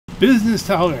Business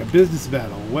tolerant, business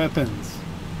battle, weapons.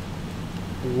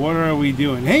 What are we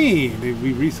doing? Hey,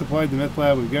 we resupplied the meth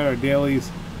lab. We've got our dailies.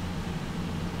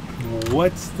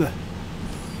 What's the...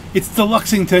 It's the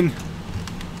Luxington.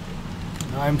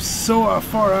 I'm so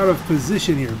far out of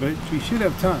position here, but we should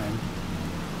have time.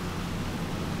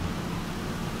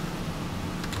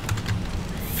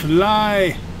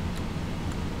 Fly.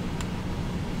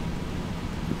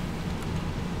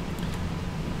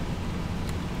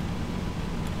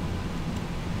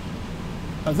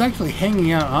 I was actually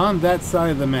hanging out on that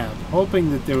side of the map,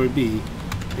 hoping that there would be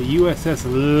a USS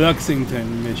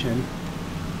Luxington mission.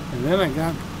 And then I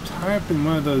got tied up in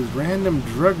one of those random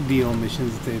drug deal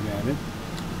missions that they've added.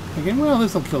 Thinking, well,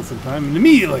 this will kill some time. And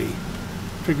immediately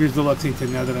triggers the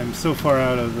Luxington now that I'm so far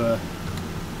out of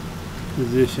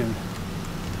position.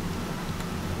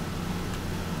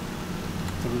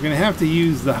 So we're going to have to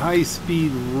use the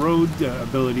high-speed road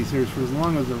abilities here for as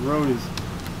long as the road is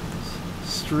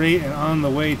straight and on the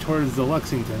way towards the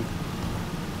Luxington.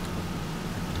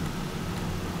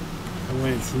 And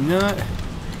when it's not,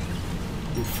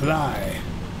 you fly.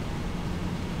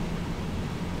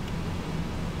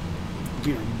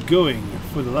 We are going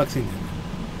for the Luxington.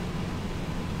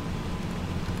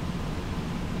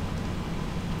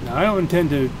 Now I don't intend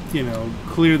to, you know,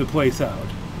 clear the place out.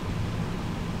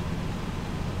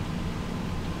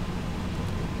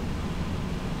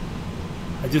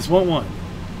 I just want one.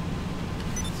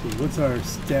 Let's see, what's our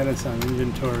status on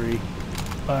inventory?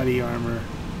 Body armor.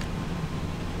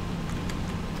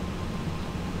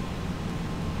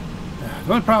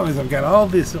 The only problem is I've got all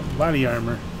this body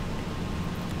armor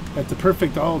at the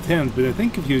perfect all 10s, but I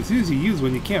think if you, as soon as you use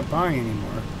one, you can't buy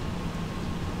anymore.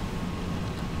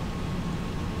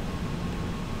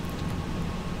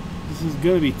 This is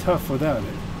going to be tough without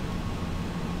it.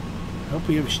 I hope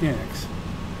we have snacks.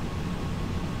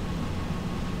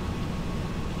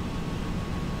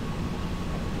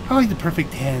 I like the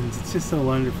perfect 10s. It's just so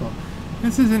wonderful.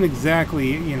 This isn't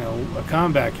exactly, you know, a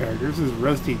combat character. This is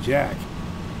Rusty Jack.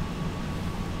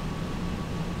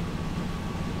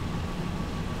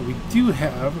 But we do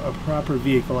have a proper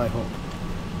vehicle, I hope.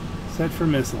 Set for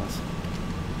missiles.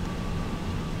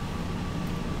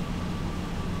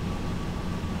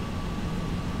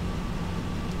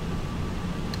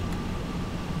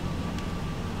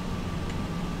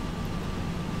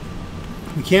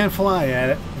 We can't fly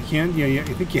at it. I can't. You know,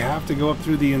 I think you have to go up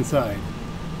through the inside.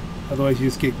 Otherwise, you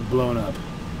just get blown up.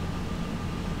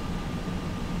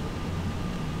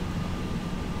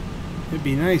 It'd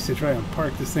be nice to try and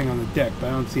park this thing on the deck, but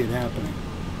I don't see it happening.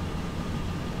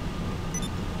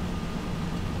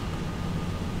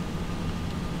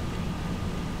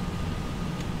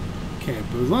 Okay,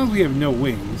 but as long as we have no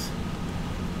wings,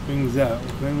 wings out,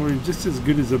 then we're just as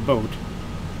good as a boat.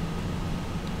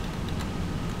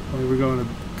 Only we're going a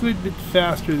good bit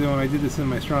faster than when I did this in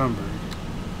my Stromberg.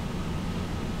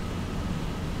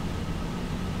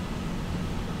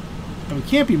 And we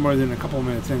can't be more than a couple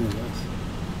minutes into this.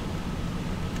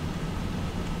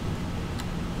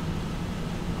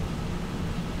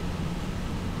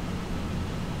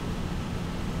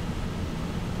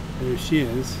 There she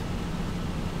is.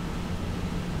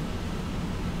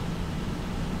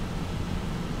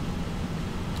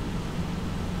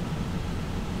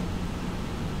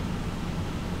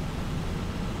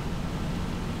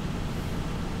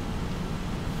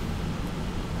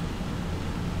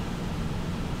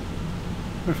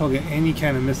 I wonder if I'll get any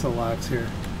kind of missile locks here.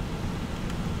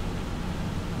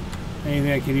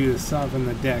 Anything I can do to soften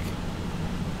the deck.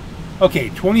 Okay,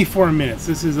 24 minutes.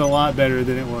 This is a lot better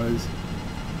than it was.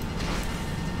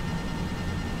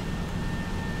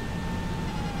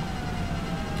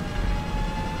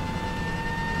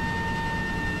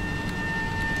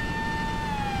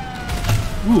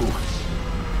 Ooh.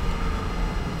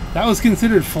 That was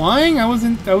considered flying? I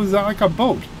wasn't. That was like a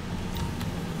boat.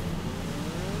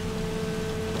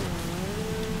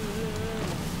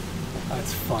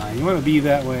 That's fine. You want to be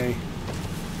that way.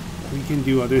 We can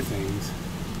do other things.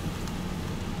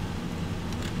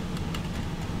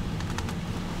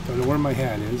 Don't know where my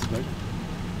hat is, but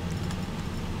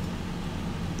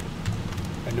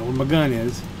I know where my gun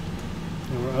is.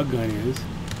 I know where a gun is.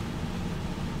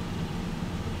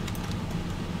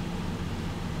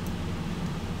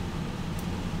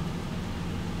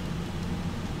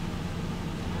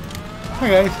 Hi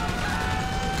guys.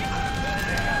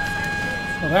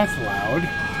 Well, that's loud.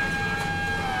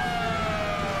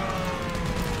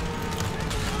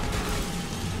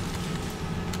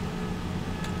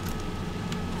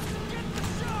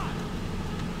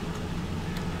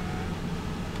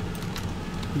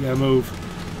 You gotta move.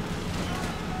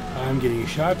 I'm getting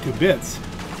shot to bits.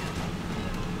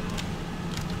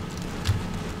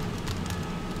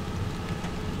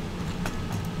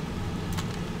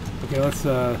 Okay, let's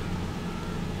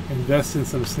invest in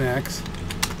some snacks.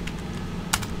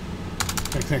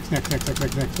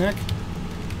 Snack.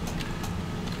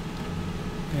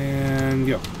 And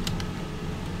go.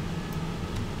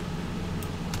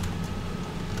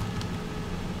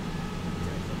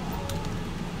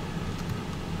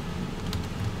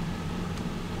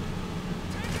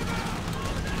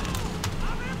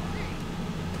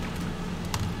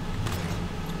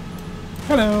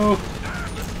 Hello.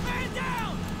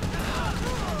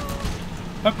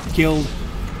 Up, killed.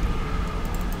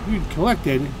 You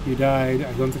collected. You died.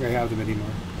 I don't think I have them anymore.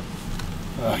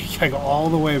 You gotta go all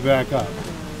the way back up.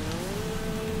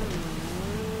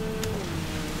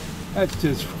 That's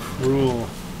just cruel.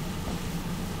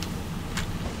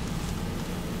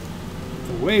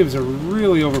 The waves are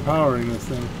really overpowering this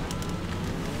thing.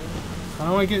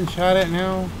 How am I getting shot at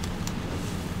now?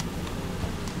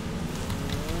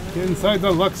 Get inside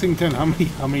the Luxington. How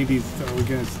many of these are we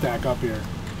gonna stack up here?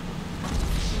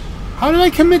 How did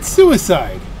I commit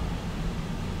suicide?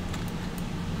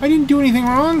 I didn't do anything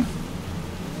wrong.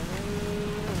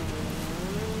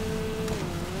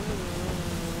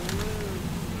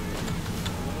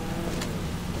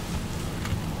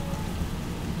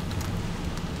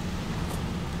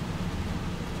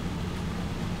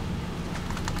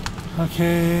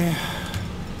 Okay.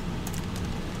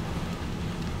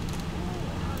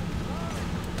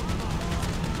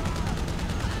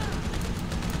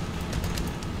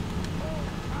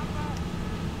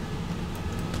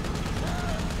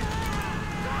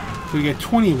 So we get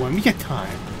 21. We get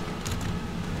time.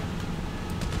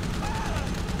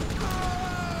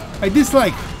 I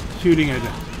dislike shooting at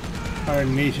our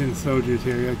nation's soldiers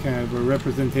here. Kind of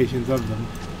representations of them.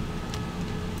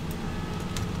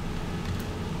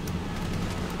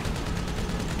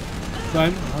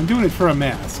 But I'm doing it for a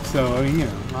mask, so I mean, you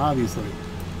know, obviously.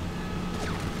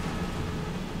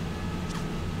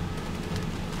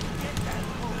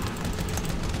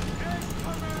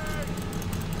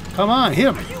 Come on,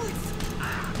 hit him!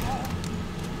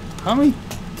 How many?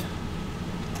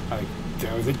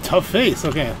 That was a tough face.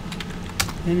 Okay.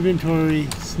 Inventory,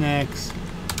 snacks,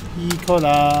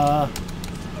 E-cola.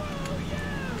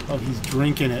 Oh, he's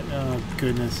drinking it. Oh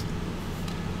goodness.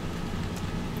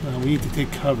 We need to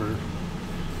take cover.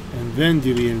 And then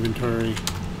do the inventory.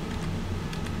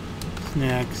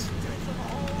 Snacks.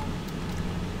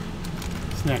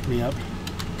 Snack me up.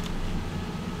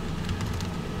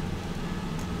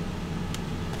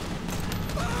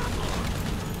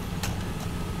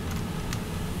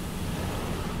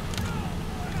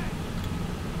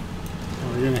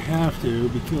 Well, we're going to have to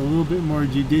be a little bit more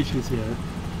judicious here.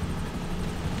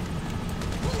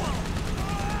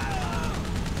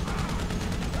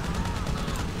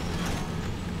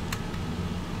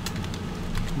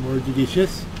 More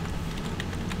judicious.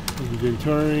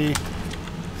 Inventory.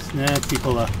 Snacks,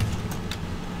 E-cola.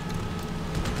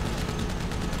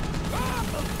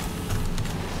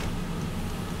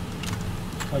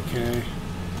 Okay.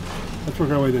 Let's work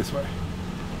our way this way.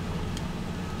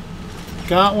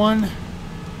 Got one.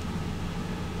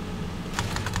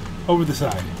 Over the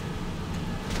side.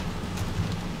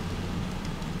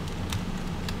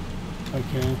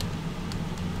 Okay.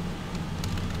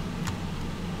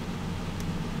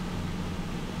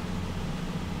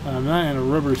 I'm not in a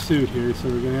rubber suit here, so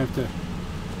we're going to have to...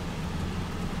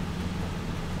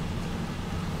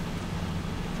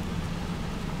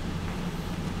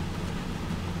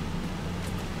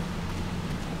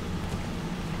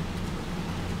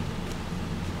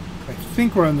 I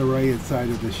think we're on the right side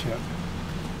of the ship.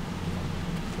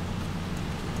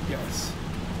 Yes.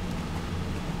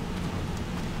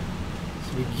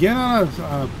 So we get on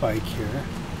a bike here.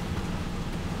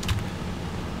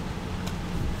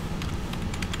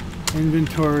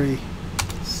 Inventory,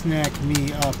 snack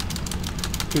me up,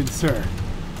 good sir.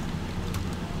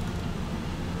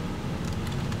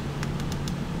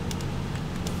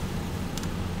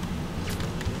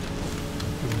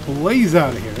 Blaze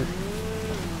out of here.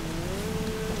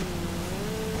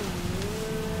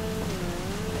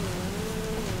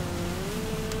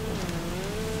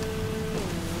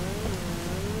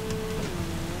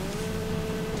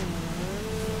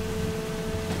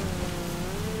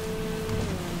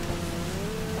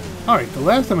 Alright, the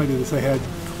last time I did this I had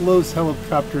close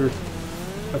helicopter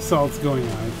assaults going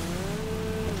on.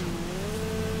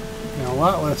 Now a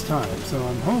lot less time, so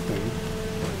I'm hoping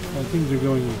that things are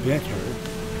going better.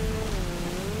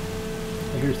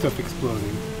 I hear stuff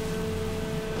exploding.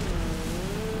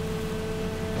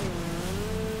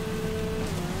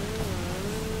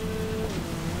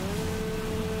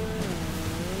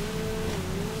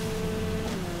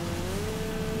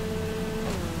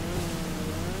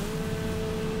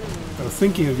 was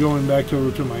thinking of going back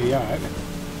over to my yacht.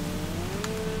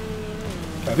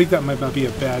 I think that might not be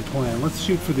a bad plan. Let's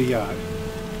shoot for the yacht.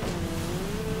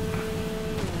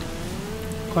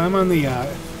 Climb on the yacht.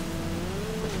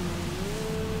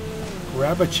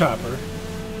 Grab a chopper.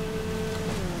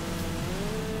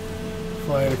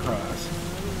 Fly it across.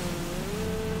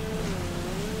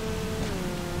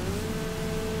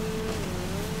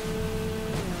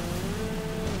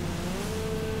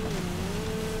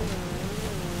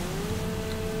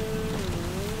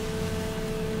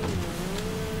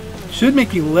 Should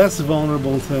make you less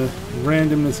vulnerable to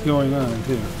randomness going on,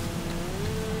 too.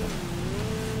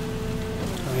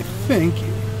 I think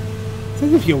it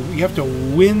says if you have to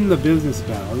win the business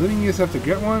battle. Doesn't mean you just have to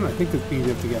get one? I think that means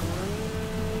you have to get one.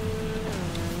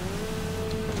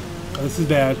 Oh, this is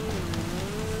bad.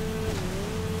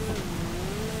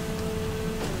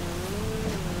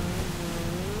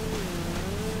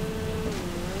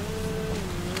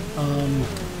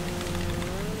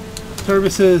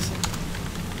 Services.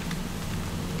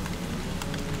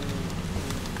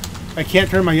 I can't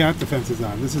turn my yacht defenses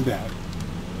on. This is bad.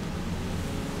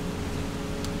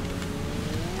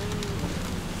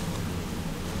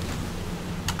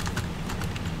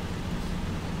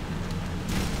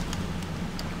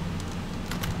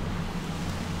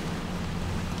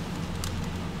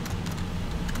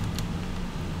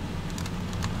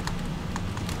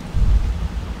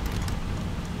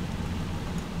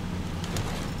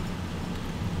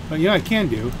 But yeah, I can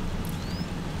do.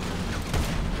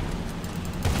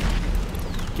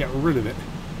 Get rid of it.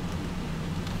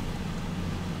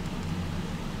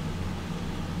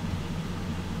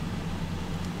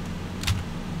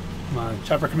 Come on,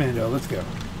 chopper commando, let's go.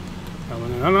 I'm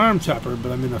in an unarmed chopper,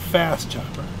 but I'm in a fast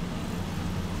chopper.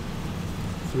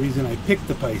 That's the reason I picked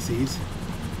the Pisces.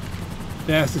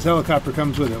 Fastest helicopter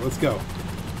comes with it. Let's go.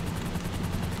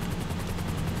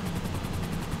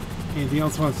 Anything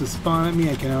else wants to spawn at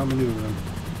me, I can outmaneuver them.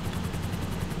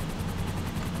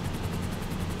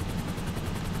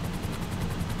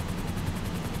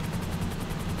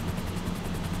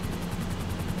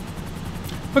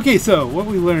 Okay, so what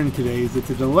we learned today is that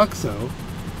the Deluxo,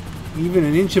 even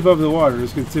an inch above the water,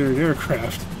 is considered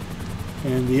aircraft,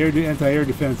 and the anti-air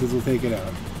defenses will take it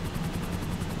out.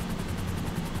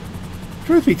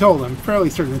 Truth be told, I'm fairly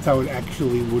certain that's how it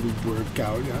actually would work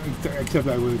out, except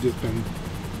I would have just been...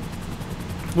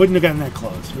 wouldn't have gotten that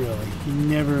close, really. You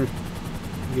never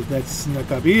get that snuck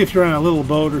up. Even if you're on a little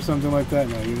boat or something like that,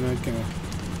 no, you're not gonna...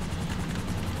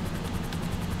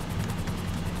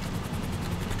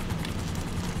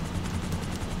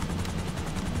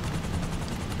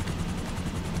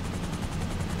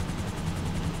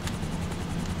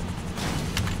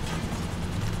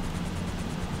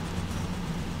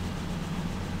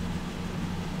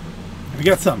 We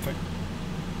got something.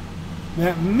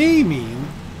 That may mean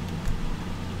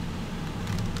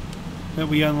that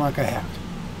we unlock a hat.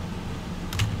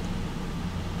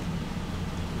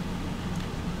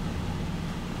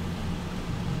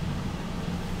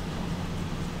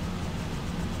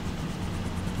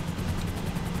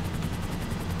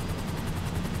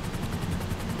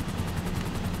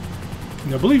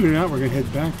 Now, believe it or not, we're going to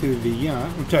head back to the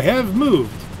yacht, which I have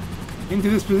moved into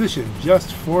this position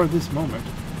just for this moment.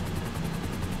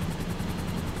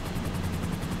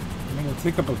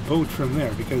 Pick up a boat from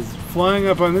there, because flying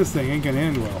up on this thing ain't gonna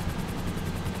end well.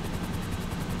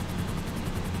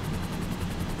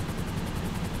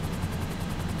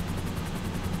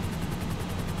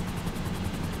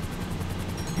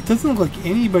 It doesn't look like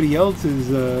anybody else is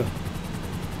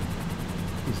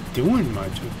doing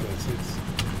much with this.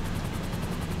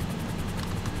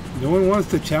 No one wants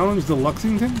to challenge the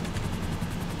Luxington?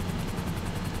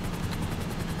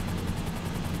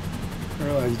 I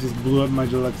realize it just blew up my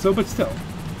Deluxo, but still.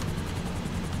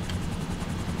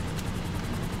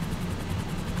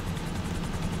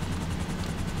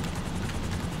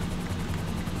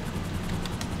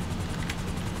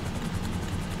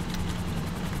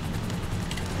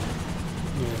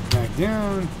 Yeah, back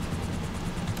down.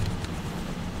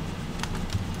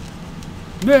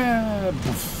 Yeah,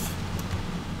 poof.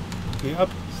 Okay, up,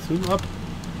 zoom up.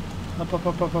 Up, up,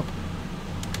 up, up, up.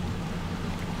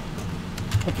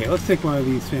 Okay, let's take one of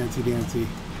these fancy-dancy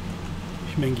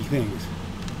schmanky things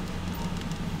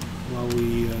while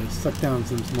we suck down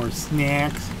some more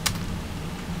snacks.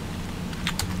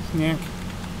 Snack.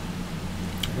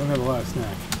 I don't have a lot of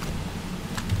snack.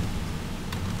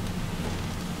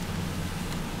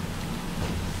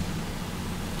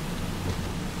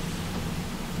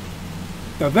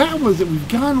 Now that was that we've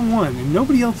gone one and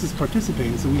nobody else is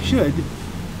participating, so we should,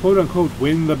 quote-unquote,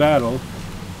 win the battle.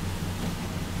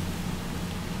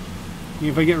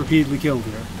 If I get repeatedly killed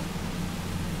here.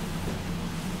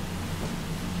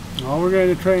 All we're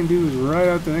going to try and do is ride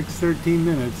out the next 13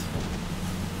 minutes.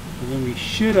 And then we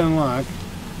should unlock,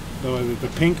 though, is it the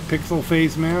pink pixel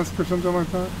face mask or something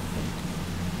like that?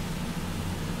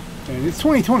 And it's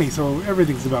 2020, so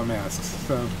everything's about masks,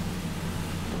 so...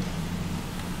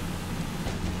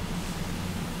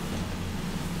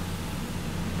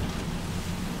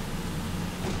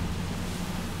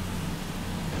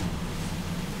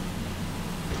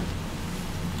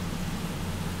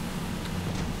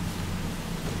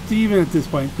 Even at this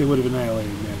point, they would have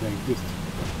annihilated me, I think. Just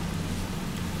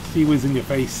see what's in your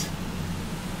face.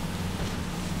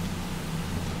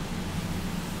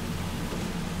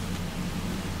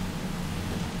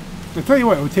 I'll tell you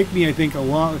what, it would take me, I think, a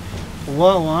lot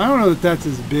long. I don't know that that's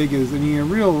as big as, I mean, a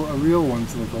real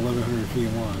one's like 1,100 feet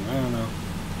long. I don't know.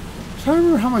 I'm trying to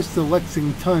remember how much the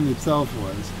Luxington itself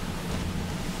was.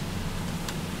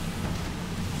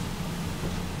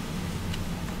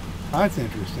 Oh, that's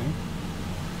interesting.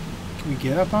 Can we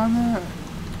get up on that?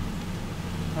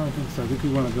 I don't think so. I think we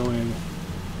want to go in.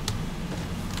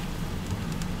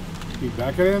 Can we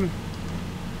back it in?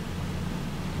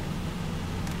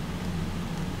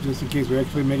 Just in case we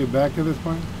actually make it back to this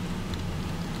point.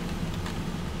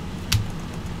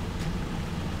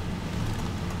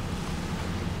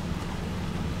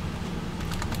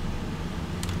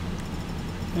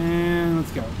 And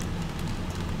let's go.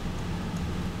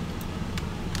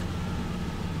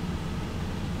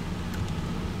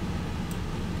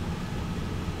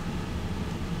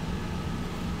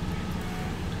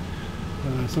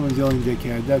 Someone's yelling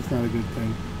dickhead. That's not a good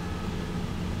thing.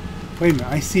 Wait a minute.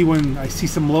 I see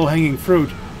some low-hanging fruit.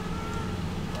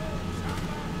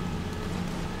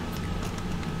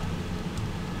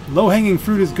 Low-hanging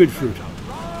fruit is good fruit.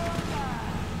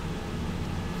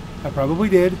 I probably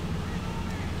did.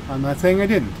 I'm not saying I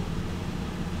didn't.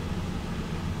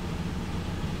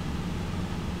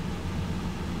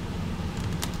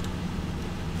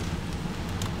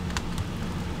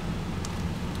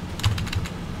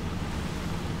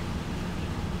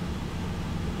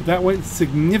 That went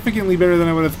significantly better than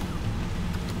I would have.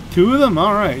 Two of them?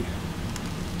 Alright.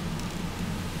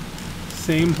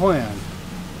 Same plan.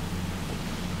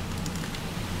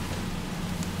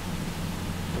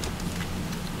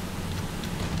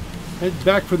 Head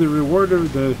back for the reward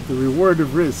of the reward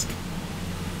of risk.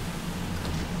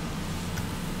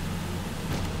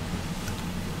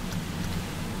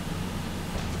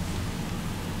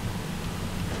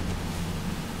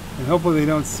 And hopefully they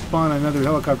don't spawn another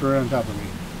helicopter right on top of me.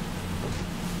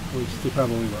 Which they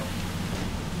probably will.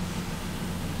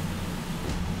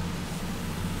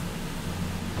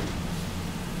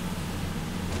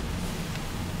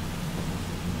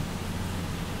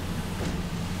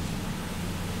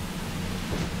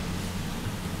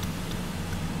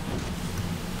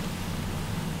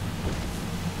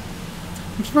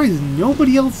 I'm surprised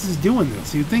nobody else is doing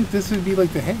this. You'd think this would be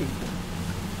like the hey.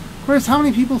 Of course, how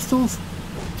many people still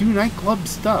do nightclub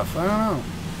stuff? I don't know.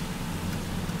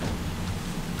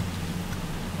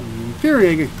 In theory,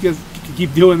 I guess could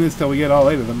keep doing this till we get all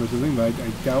 8 of them or something, but I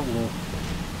doubt we'll...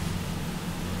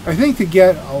 I think to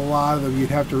get a lot of them, you'd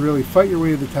have to really fight your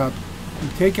way to the top, you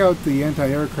take out the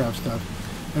anti-aircraft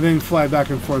stuff, and then fly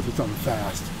back and forth with something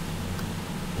fast.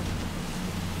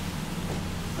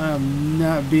 I'm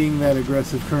not being that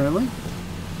aggressive currently,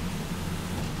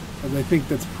 as I think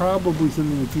that's probably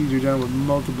something that's easier done with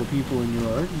multiple people in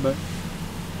your org, but...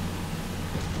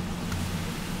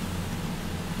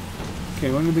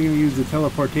 Okay, when are they going to use the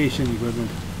teleportation equipment?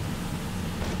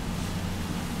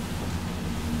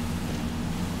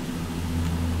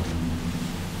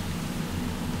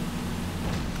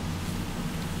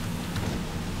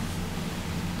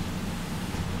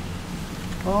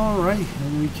 Alright,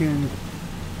 and we can...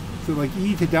 So like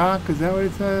E to dock, is that what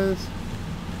it says?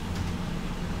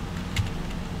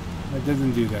 It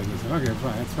doesn't do that, does it? Okay,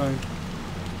 fine, that's fine.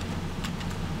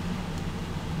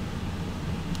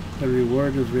 The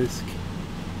reward of risk.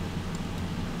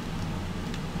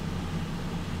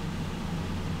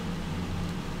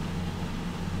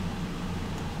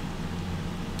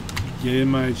 Get in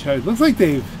my charge. Looks like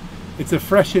it's a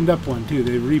freshened up one too.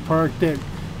 They've reparked it,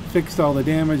 fixed all the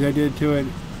damage I did to it,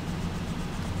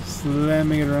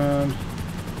 slamming it around.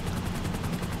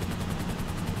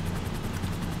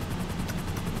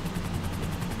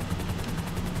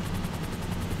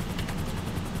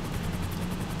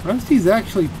 Rusty's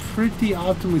actually pretty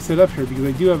optimally set up here because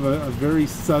I do have a very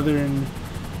southernly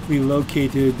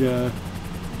located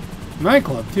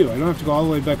nightclub too. I don't have to go all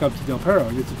the way back up to Del Perro.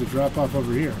 I just have to drop off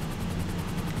over here.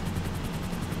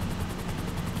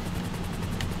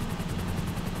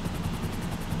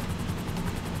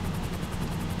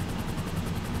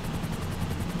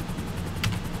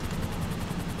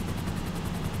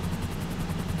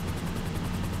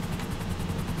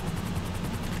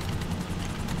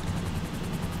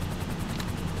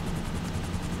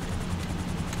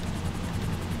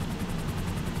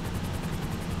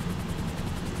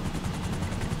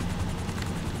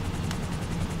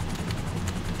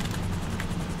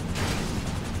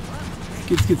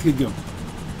 Skid, go.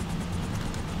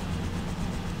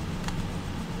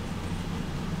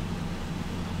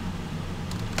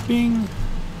 Bing.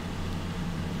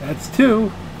 That's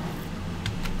 2.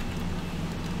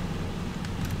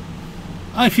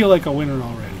 I feel like a winner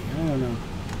already. I don't know.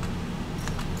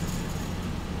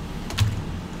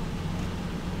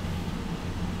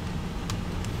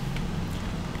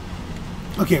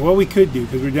 Okay, what we could do,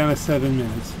 because we're down to 7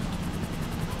 minutes,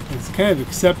 is kind of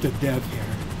accept a death here.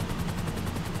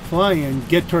 Fly in,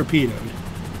 get torpedoed.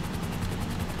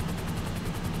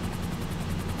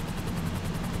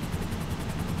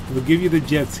 We'll give you the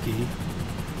jet ski.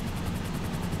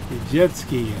 The jet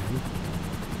ski in.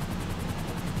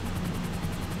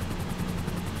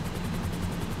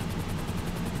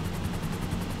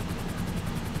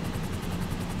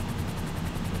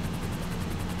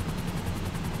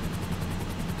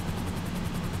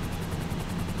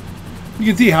 You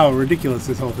can see how ridiculous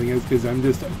this whole thing is, because I'm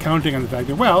just counting on the fact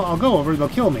that, well, I'll go over, they'll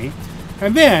kill me,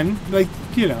 and then, like,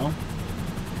 you know,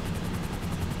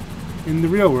 in the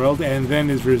real world, and then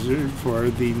is reserved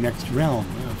for the next realm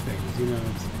of things, you know.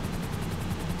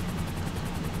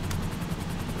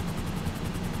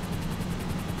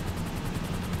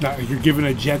 Now, you're given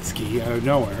a jet ski out of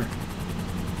nowhere.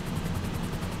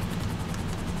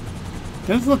 It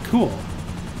does look cool.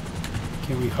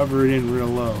 Can we hover it in real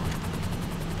low?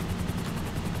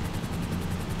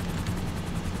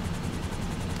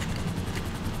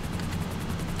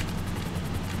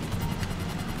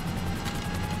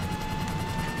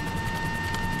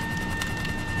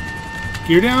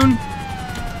 Gear down?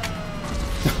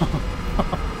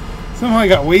 Somehow I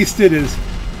got wasted as...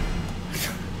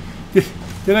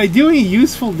 Did I do any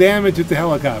useful damage with the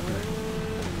helicopter?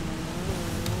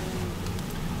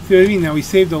 See what I mean? Now we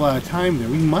saved a lot of time there.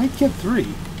 We might get 3.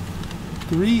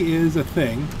 3 is a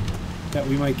thing that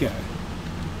we might get.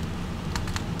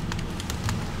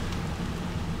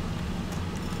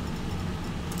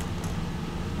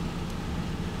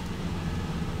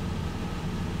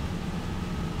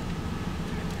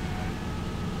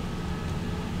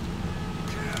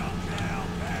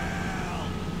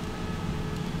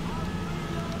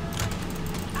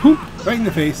 Right in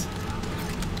the face.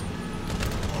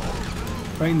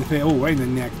 Right in the face. Oh, right in the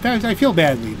neck. I feel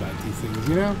badly about these things,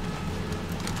 you know?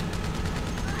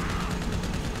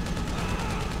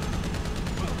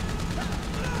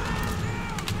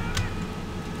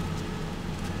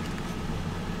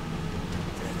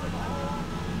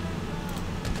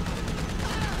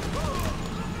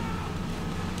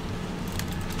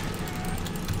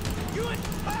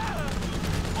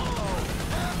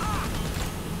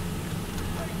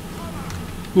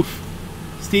 Oof.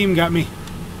 Steam got me.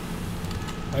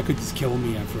 That could just kill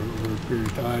me after a period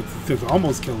of time. It's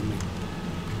almost killed me.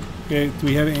 Okay, do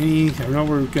we have any... I know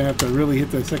we're going to have to really hit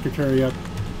the secretary up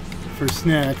for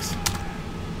snacks.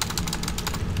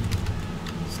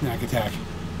 Snack attack.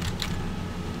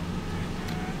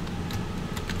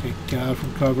 Okay, get out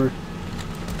from cover.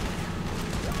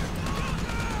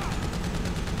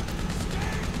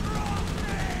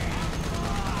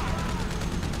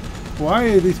 Why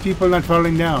are these people not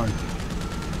falling down?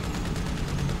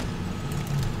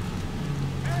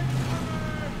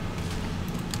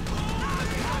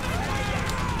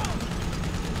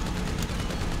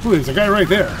 Ooh, there's a guy right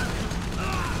there.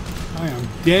 I am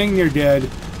dang near dead.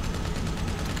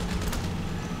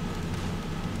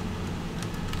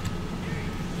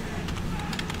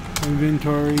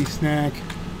 Inventory, snack.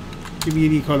 Give me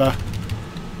an E-Cola.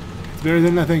 It's better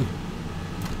than nothing.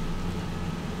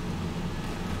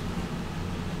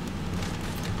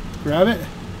 Grab it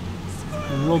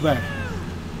and roll back.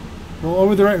 Roll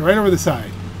over the right over the side.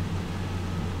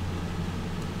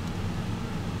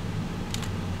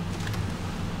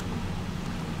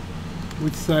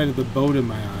 Which side of the boat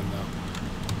am I on, though?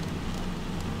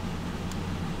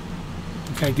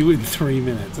 Can I do it in 3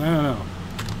 minutes? I don't know.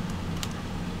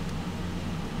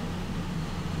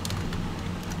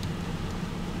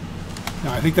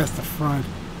 No, I think that's the front.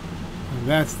 And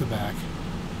that's the back.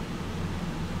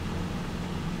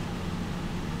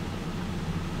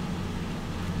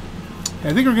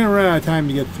 I think we're going to run out of time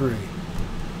to get 3.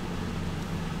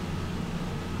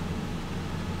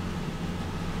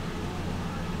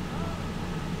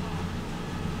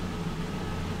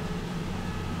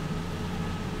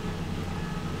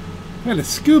 I got a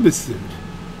scuba suit.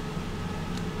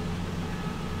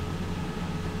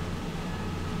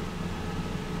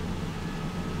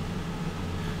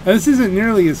 Now, this isn't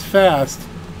nearly as fast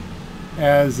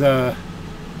as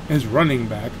running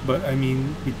back, but I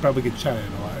mean, we'd probably get shot at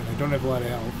a lot. I don't have a lot of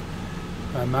health.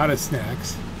 I'm out of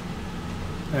snacks.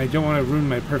 And I don't want to ruin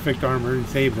my perfect armor and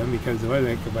save them because what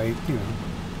the heck if I, you know.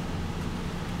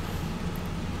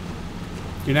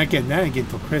 You're not getting that again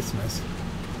until Christmas.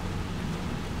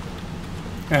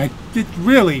 And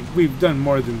really, we've done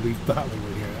more than we thought we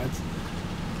would here. That's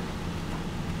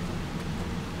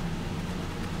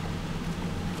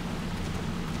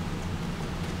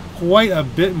quite a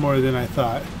bit more than I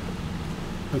thought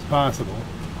was possible.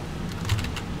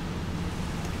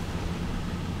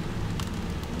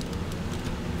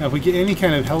 Now, if we get any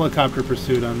kind of helicopter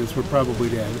pursuit on this, we're probably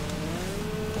dead.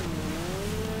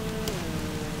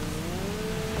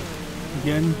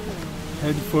 Again,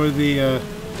 head for the, I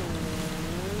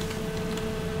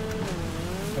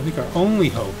think our only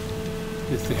hope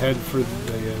is to head for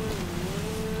the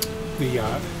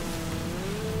yacht.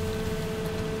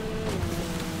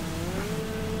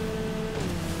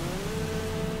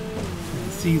 And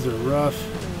the seas are rough.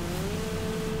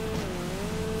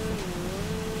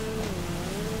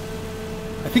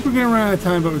 I think we're going to run out of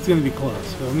time, but it's going to be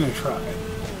close, so I'm going to try.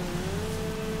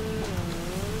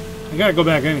 I got to go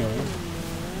back anyway.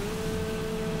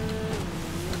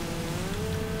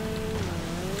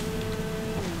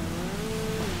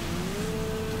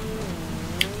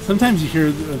 Sometimes you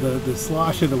hear the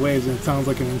slosh of the waves and it sounds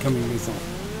like an incoming missile.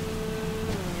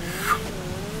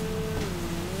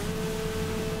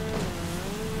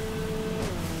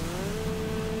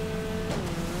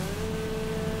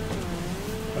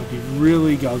 I'd be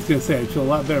really, I was going to say, I'd feel a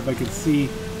lot better if I could see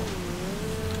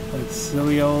that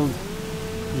silly old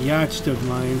yacht of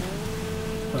mine.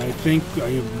 But I think,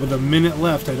 with a minute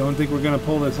left, I don't think we're going to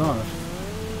pull this off.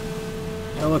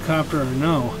 Helicopter or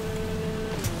no.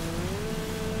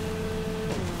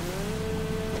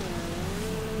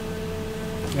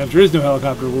 If there is no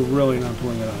helicopter, we're really not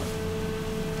pulling it off.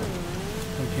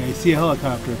 Okay, I see a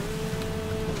helicopter.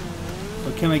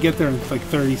 But can I get there in like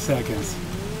 30 seconds?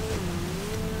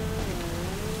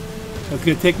 It's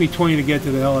going to take me 20 to get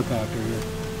to the helicopter here.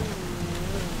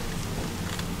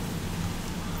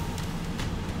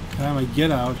 Time I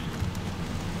get out.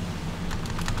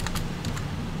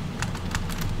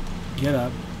 Get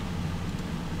up.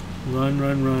 Run,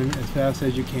 run, run as fast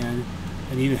as you can.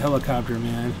 I need a helicopter,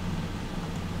 man.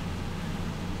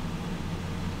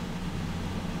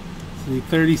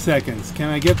 30 seconds. Can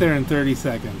I get there in 30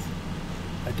 seconds?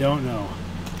 I don't know.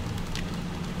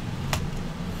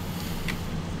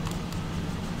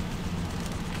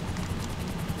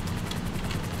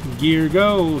 Gear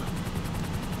go.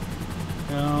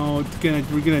 No,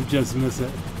 we're gonna just miss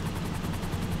it.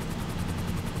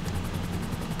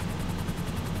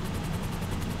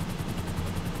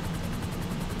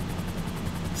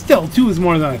 Still, 2 is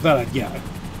more than I thought I'd get.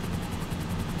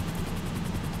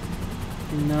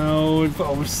 No,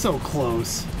 oh, we're so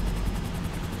close.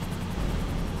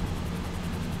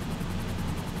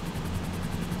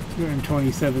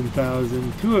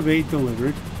 $227,000. 2 of 8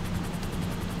 delivered.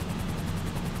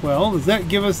 Well, does that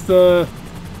give us the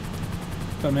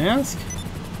mask?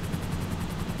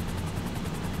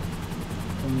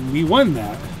 And we won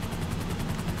that.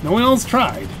 No one else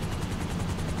tried.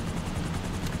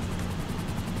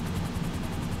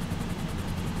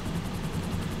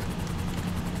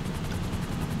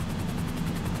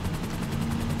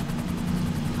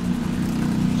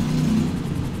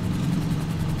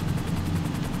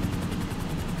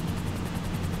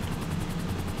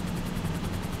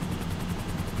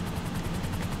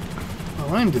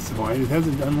 I'm disappointed. It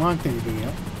hasn't unlocked anything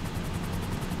yet.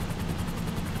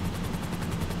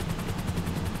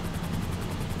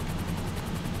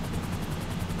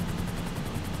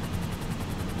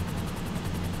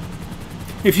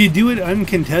 If you do it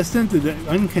uncontested, does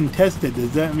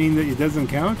that mean that it doesn't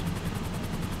count?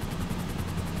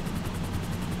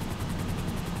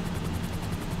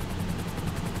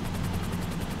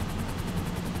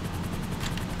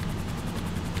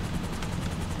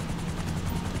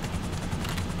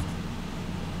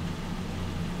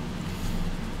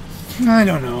 I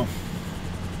don't know.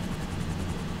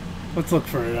 Let's look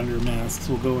for it under masks.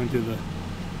 We'll go into the...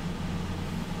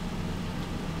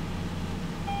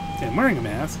 Okay, I'm wearing a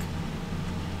mask.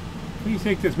 Please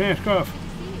take this mask off.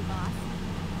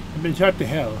 I've been shot to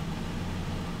hell.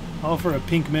 All for a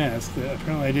pink mask that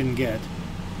apparently I didn't get.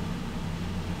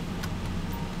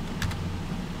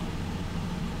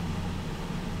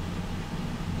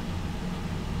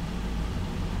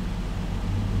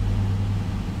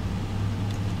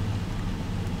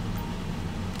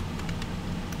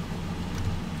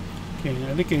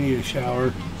 Okay, I think I need a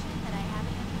shower.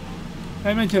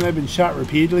 I mentioned I've been shot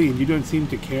repeatedly and you don't seem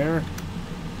to care.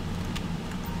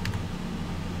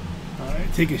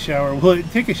 Alright, take a shower. Well,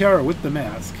 take a shower with the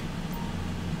mask.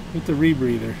 With the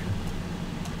rebreather.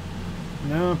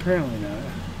 No, apparently not.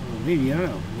 Well, maybe, I don't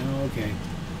know. No, okay.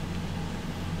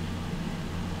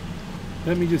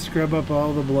 Let me just scrub up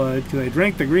all the blood, because I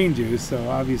drank the green juice, so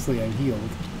obviously I'm healed.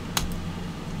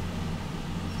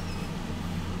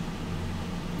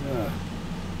 Ugh.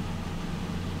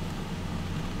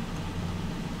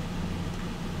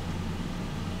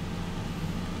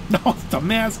 No, the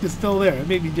mask is still there. It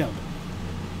made me jump.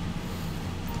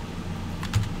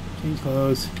 Change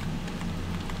clothes.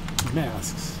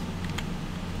 Masks.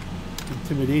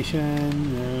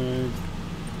 Intimidation. No.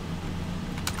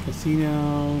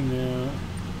 Casino. No.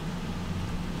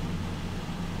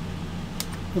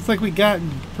 Looks like we got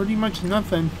pretty much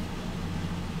nothing.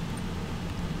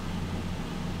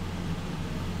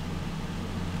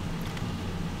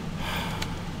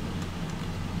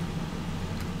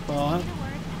 Well,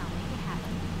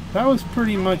 that was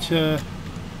pretty much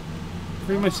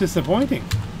disappointing.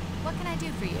 What can I do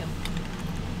for you?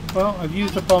 Well, I've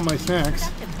used up all my snacks.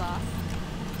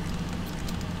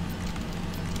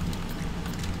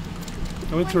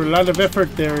 I went through a lot of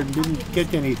effort there and didn't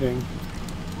get anything.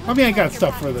 I mean, I got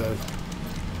stuff for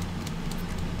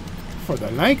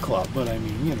the nightclub, but I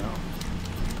mean, you know.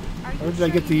 Or did I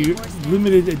get the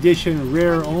limited edition,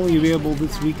 rare, only available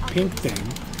this week pink thing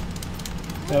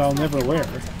that I'll never wear?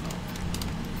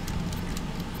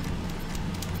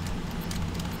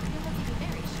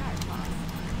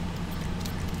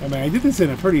 I mean, I did this in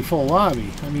a pretty full lobby.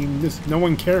 I mean, just no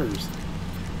one cares.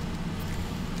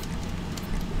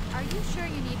 Are you sure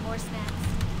you need more snacks?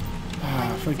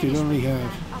 Ah, if I could only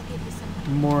have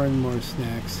more and more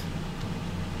snacks.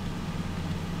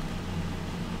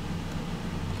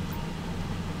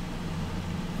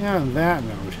 Yeah, on that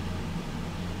note.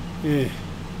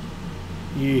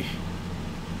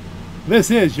 This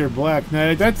is your Black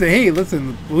Knight. That's a, hey,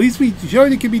 listen, at least we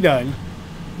showed it can be done.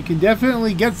 You can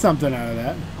definitely get something out of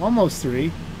that. Almost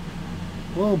 3.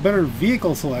 A little better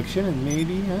vehicle selection, and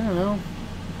maybe, I don't know,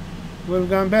 would have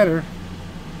gone better.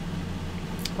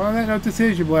 On that note, this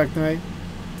is your Black Knight.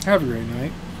 Have a great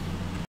night.